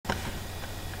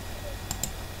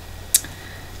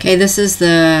Okay, this is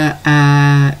the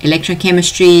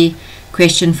electrochemistry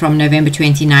question from November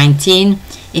 2019.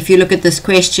 If you look at this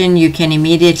question, you can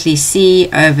immediately see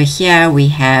over here we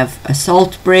have a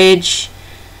salt bridge,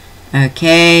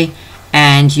 okay,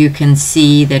 and you can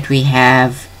see that we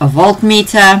have a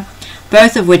voltmeter,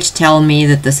 both of which tell me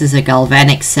that this is a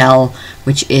galvanic cell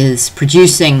which is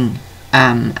producing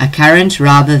a current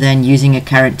rather than using a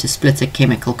current to split a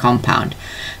chemical compound.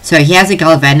 So here's a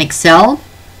galvanic cell.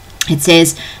 It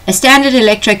says a standard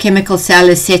electrochemical cell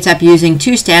is set up using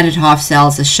two standard half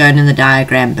cells as shown in the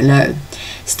diagram below.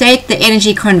 State the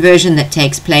energy conversion that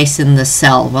takes place in the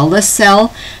cell. Well, this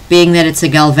cell, being that it's a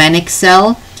galvanic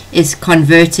cell, is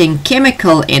converting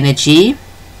chemical energy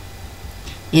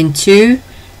into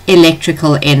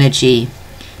electrical energy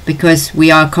because we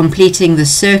are completing the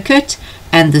circuit,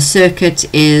 and the circuit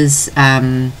is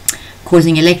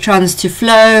causing electrons to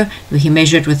flow. We can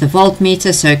measure it with a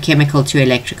voltmeter, so chemical to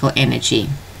electrical energy.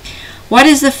 What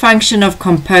is the function of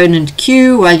component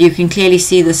Q? Well, you can clearly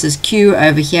see this is Q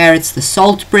over here. It's the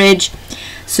salt bridge.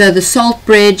 So the salt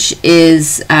bridge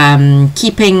is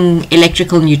keeping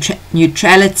electrical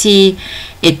neutrality.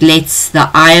 It lets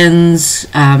the ions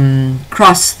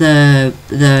cross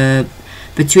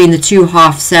between the two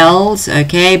half cells,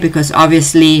 okay, because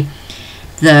obviously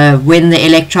when the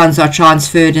electrons are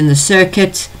transferred in the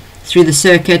circuit, through the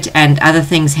circuit, and other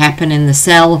things happen in the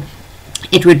cell,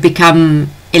 it would become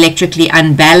electrically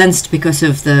unbalanced because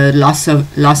of the loss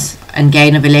and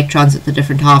gain of electrons at the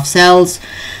different half cells.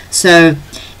 So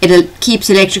it keeps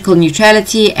electrical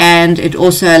neutrality, and it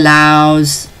also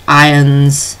allows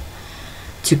ions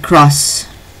to cross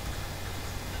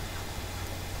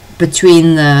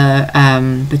between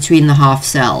the half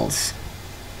cells.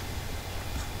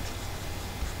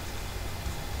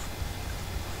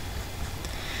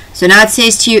 So now it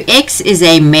says to you X is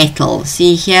a metal.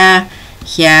 See here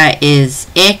is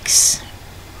X.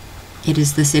 It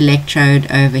is this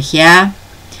electrode over here.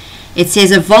 It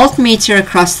says a voltmeter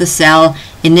across the cell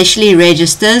initially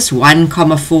registers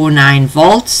 1,49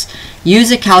 volts.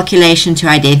 Use a calculation to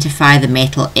identify the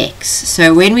metal X.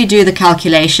 So when we do the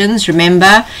calculations,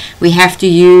 remember we have to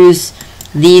use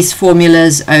these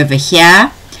formulas over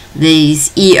here.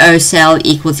 These EO cell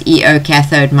equals EO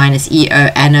cathode minus EO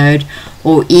anode,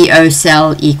 or EO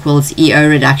cell equals EO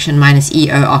reduction minus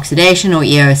EO oxidation, or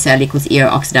EO cell equals EO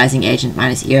oxidizing agent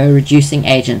minus EO reducing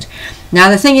agent. Now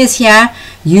the thing is here,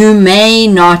 you may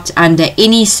not under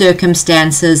any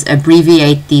circumstances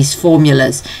abbreviate these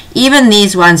formulas, even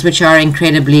these ones which are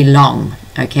incredibly long,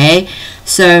 okay?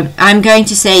 So I'm going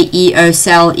to say EO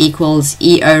cell equals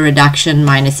EO reduction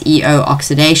minus EO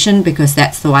oxidation because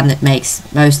that's the one that makes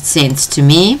most sense to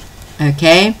me,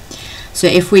 okay? So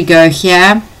if we go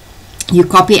here, you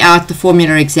copy out the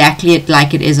formula exactly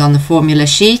like it is on the formula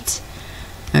sheet,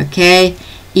 okay?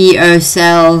 EO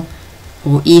cell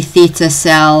or E theta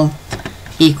cell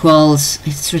equals,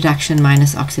 it's reduction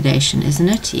minus oxidation, isn't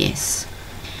it? Yes.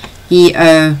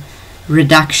 EO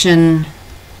reduction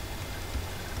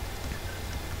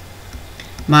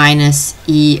minus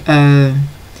EO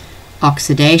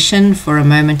oxidation. For a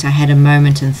moment I had a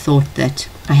moment and thought that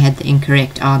I had the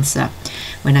incorrect answer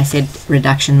when I said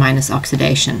reduction minus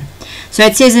oxidation. So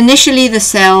it says initially the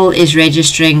cell is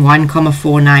registering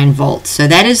 1,49 volts. So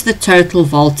that is the total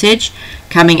voltage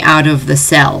coming out of the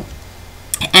cell.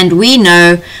 And we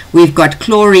know we've got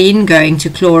chlorine going to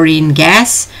chlorine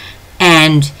gas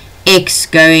and X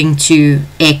going to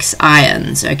X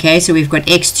ions. Okay, so we've got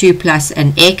X2 plus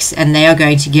and X, and they are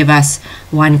going to give us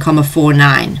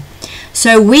 1,49.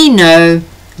 So we know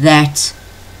that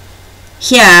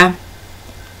here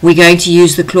we're going to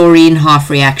use the chlorine half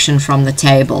reaction from the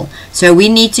table. So we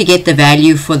need to get the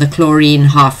value for the chlorine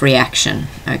half reaction,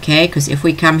 okay? Because if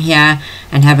we come here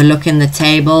and have a look in the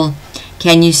table,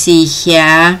 can you see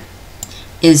here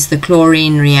is the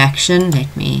chlorine reaction?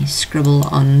 Let me scribble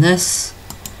on this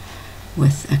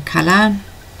with a color.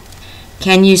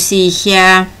 Can you see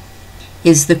here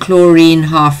is the chlorine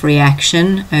half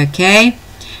reaction, okay?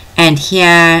 And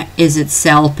here is its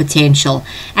cell potential.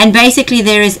 And basically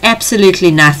there is absolutely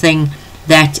nothing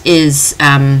that is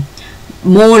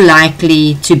more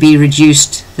likely to be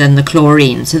reduced than the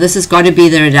chlorine. So this has got to be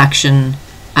the reduction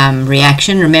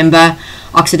reaction. Remember,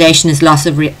 oxidation is loss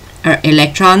of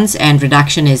electrons and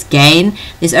reduction is gain.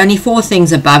 There's only 4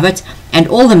 things above it, and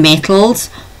all the metals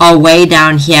are way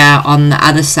down here on the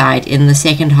other side in the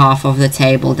second half of the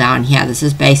table down here. This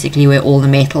is basically where all the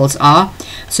metals are.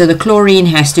 So the chlorine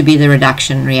has to be the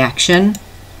reduction reaction,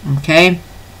 okay?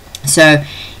 So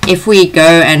if we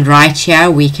go and write here,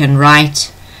 we can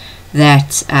write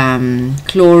that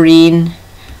chlorine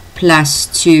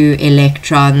plus 2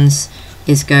 electrons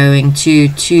is going to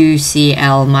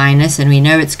 2Cl minus, and we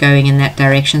know it's going in that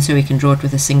direction, so we can draw it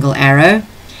with a single arrow.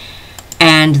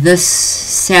 And this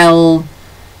cell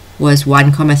was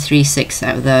 1,36,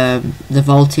 so the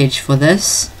voltage for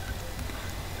this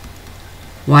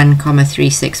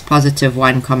 1,36, positive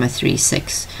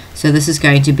 1,36. So this is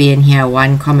going to be in here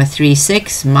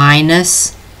 1,36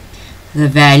 minus the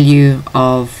value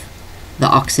of the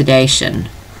oxidation.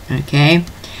 Okay,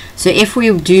 so if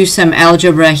we do some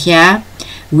algebra here,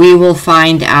 we will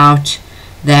find out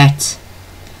that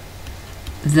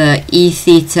the E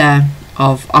theta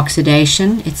of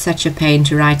oxidation, it's such a pain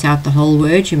to write out the whole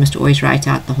word, you must always write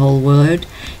out the whole word.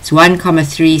 It's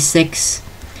 1,36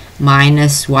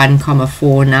 minus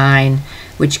 1,49,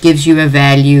 which gives you a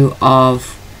value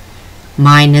of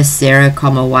minus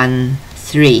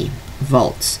 0,13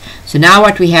 volts. So now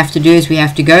what we have to do is we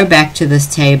have to go back to this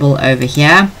table over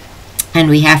here, and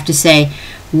we have to say,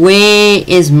 where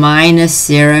is minus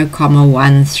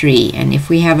 0,13? And if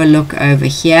we have a look over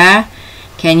here,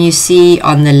 can you see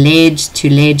on the lead to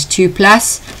lead 2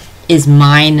 plus is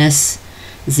minus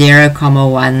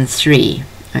 0,13?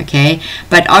 Okay,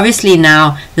 but obviously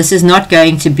now this is not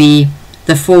going to be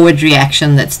the forward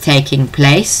reaction that's taking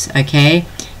place. Okay,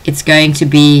 it's going to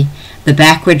be the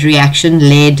backward reaction,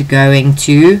 lead going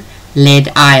to lead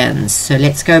ions. So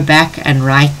let's go back and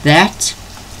write that.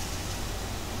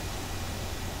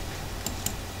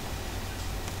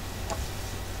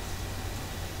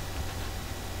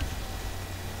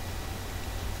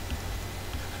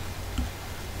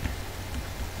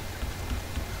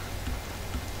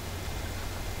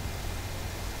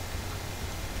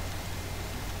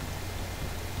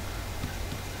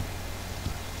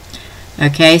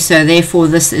 Okay, so therefore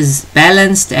this is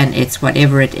balanced and it's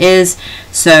whatever it is.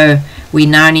 So we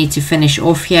now need to finish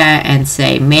off here and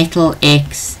say metal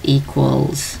X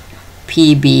equals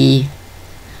Pb,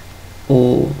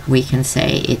 or we can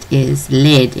say it is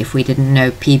lead if we didn't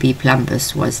know Pb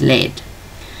plumbus was lead.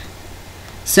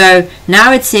 So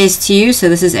now it says to you, so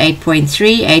this is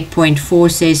 8.3,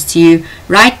 8.4 says to you,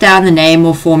 write down the name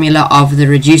or formula of the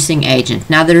reducing agent.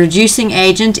 Now the reducing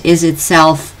agent is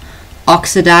itself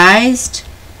oxidized,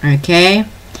 okay,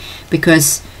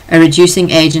 because a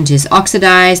reducing agent is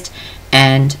oxidized,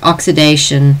 and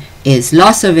oxidation is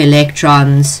loss of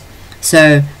electrons.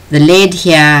 So the lead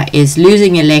here is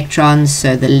losing electrons,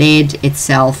 so the lead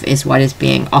itself is what is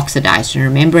being oxidized. And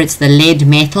remember, it's the lead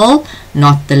metal,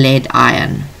 not the lead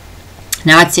ion.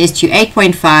 Now it says to you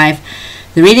 8.5,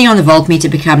 the reading on the voltmeter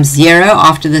becomes 0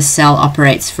 after the cell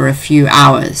operates for a few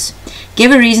hours.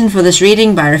 Give a reason for this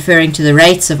reading by referring to the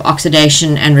rates of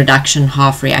oxidation and reduction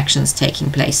half reactions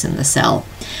taking place in the cell.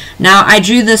 Now I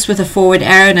drew this with a forward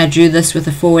arrow and I drew this with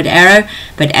a forward arrow,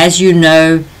 but as you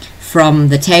know from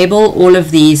the table, all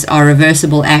of these are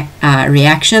reversible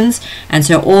reactions, and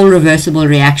so all reversible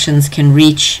reactions can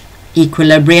reach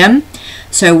equilibrium.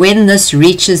 So when this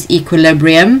reaches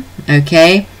equilibrium,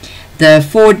 okay, the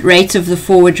forward rate of the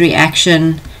forward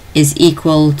reaction is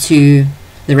equal to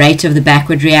the rate of the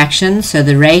backward reaction. So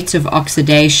the rate of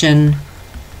oxidation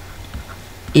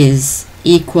is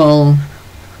equal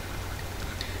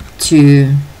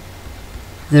to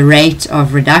the rate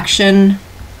of reduction.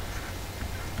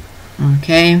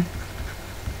 Okay,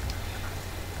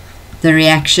 the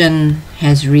reaction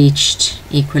has reached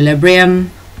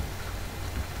equilibrium,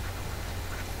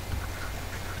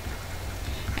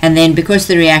 and then because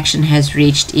the reaction has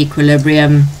reached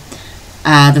equilibrium,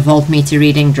 the voltmeter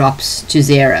reading drops to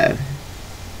 0.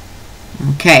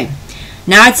 Okay,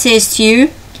 now it says to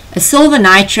you, a silver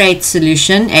nitrate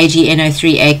solution,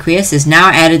 AgNO3 aqueous, is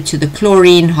now added to the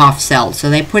chlorine half cell.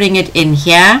 So they're putting it in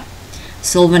here.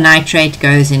 Silver nitrate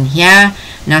goes in here.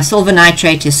 Now silver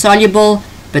nitrate is soluble,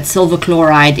 but silver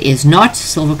chloride is not.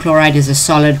 Silver chloride is a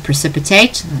solid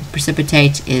precipitate.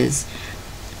 Precipitate is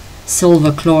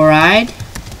silver chloride.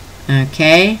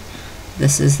 Okay,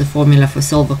 this is the formula for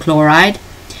silver chloride.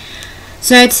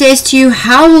 So it says to you,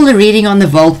 how will the reading on the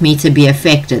voltmeter be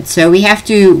affected? So we have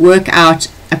to work out,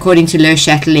 according to Le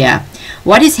Chatelier,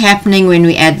 what is happening when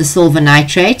we add the silver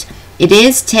nitrate. It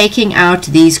is taking out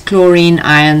these chlorine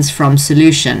ions from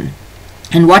solution.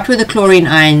 And what were the chlorine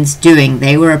ions doing?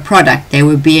 They were a product. They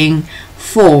were being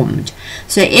formed.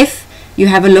 So if you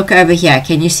have a look over here,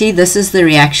 can you see this is the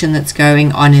reaction that's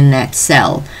going on in that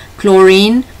cell?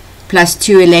 Chlorine plus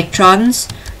 2 electrons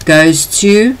goes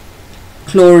to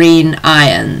chlorine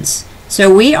ions. So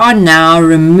we are now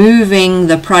removing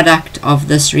the product of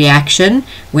this reaction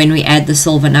when we add the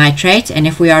silver nitrate, and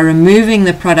if we are removing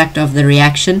the product of the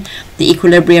reaction, the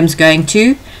equilibrium is going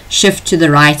to shift to the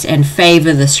right and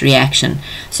favor this reaction.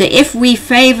 So if we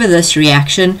favor this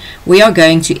reaction, we are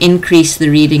going to increase the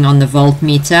reading on the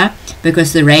voltmeter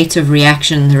because the rate of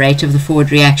reaction, the rate of the forward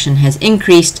reaction has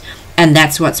increased, and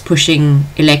that's what's pushing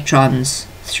electrons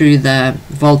through the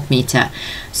voltmeter.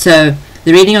 So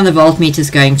the reading on the voltmeter is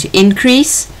going to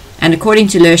increase, and according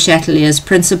to Le Chatelier's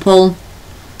principle,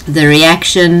 the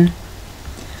reaction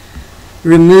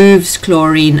removes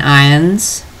chlorine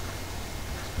ions.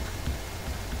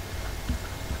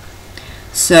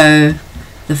 So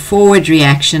the forward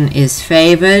reaction is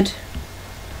favored.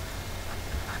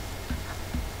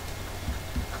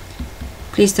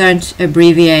 Please don't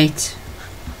abbreviate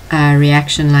a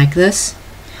reaction like this,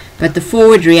 but the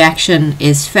forward reaction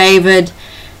is favored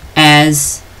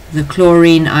as the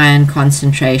chlorine ion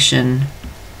concentration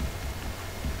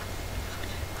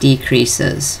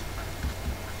decreases.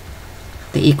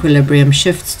 The equilibrium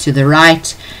shifts to the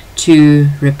right to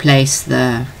replace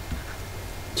them.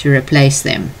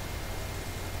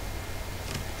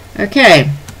 Okay,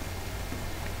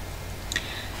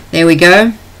 there we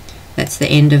go. That's the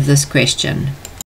end of this question.